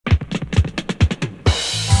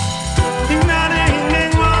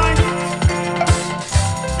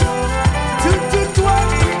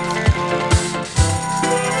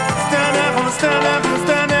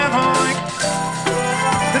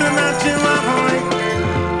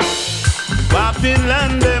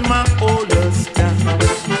Babylon, them a hold us down.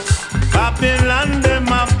 Babylon, them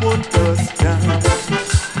a put us down.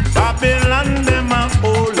 Babylon, them a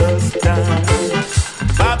hold us down.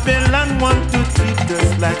 Babylon want to treat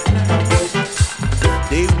us like that.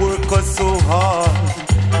 They work us so hard,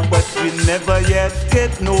 but we never yet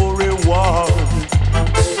get no reward.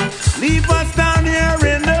 Leave us down here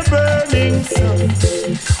in the burning sun.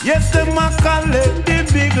 Yes, them a collect the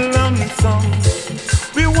big lump sum.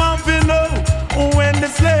 We want to know when the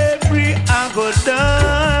slavery I go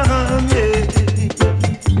down. Yeah.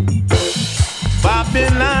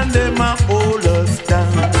 Babylon, them a hold us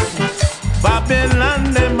down.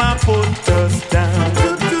 Babylon, them a put us down.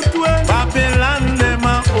 Babylon, them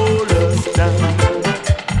a hold us down.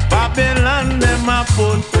 Babylon, them a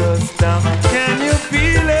put us down. Can you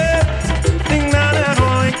feel it? Ding na na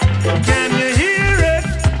hoy. Can you hear it?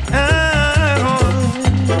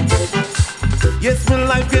 Yes, when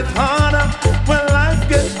life gets harder, when life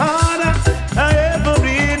gets harder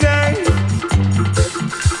every day.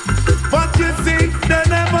 But you see, they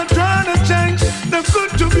never try to change the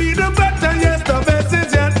good to be the better. Yes, the best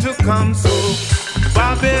is yet to come. So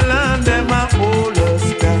Babylon, them a hold us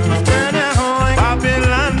down.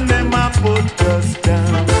 Babylon, them a put us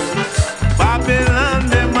down. Babylon,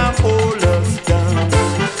 them a hold us down.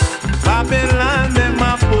 Babylon, them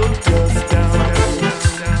a put us down.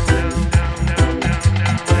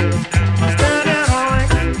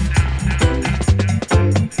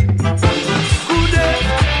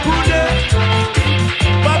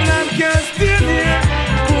 Babylon can't stay here.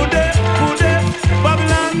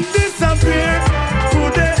 Babylon disappear.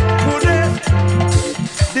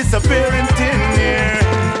 Disappearing tin here.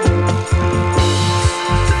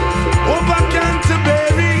 Over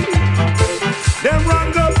Canterbury, them run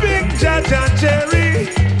the big Jaja cherry.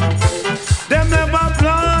 Them never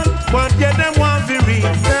plan, but yet them want to read.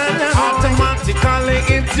 Automatically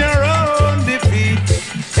it's your own defeat.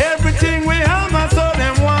 Everything we have, so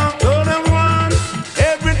them want,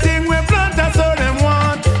 everything we plant, so them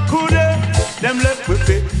want. Could them left with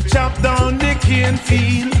it, chop down the cane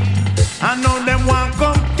field. I know them want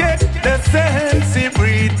come get the sense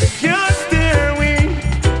breed. Can't steer we.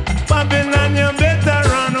 Babylon, you better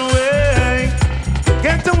run away.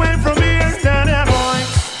 Get away from here, stand there, boy.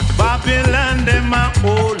 Babylon, them a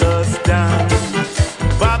hold us down.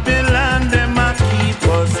 Babylon, them a keep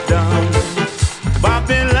us down.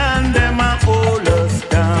 Babylon, them a hold us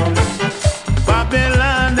down.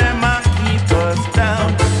 Babylon, them a keep us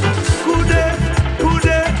down. Could they,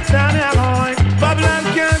 stand there, boy. Babylon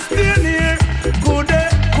can't stay near. Could they,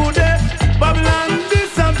 Babylon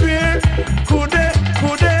disappear. Could they,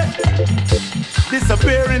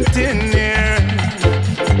 disappearing tin here.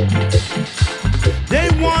 They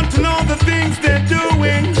want to know the things they're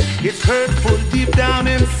doing. It's hurtful deep down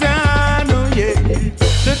inside, oh yeah.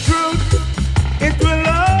 The truth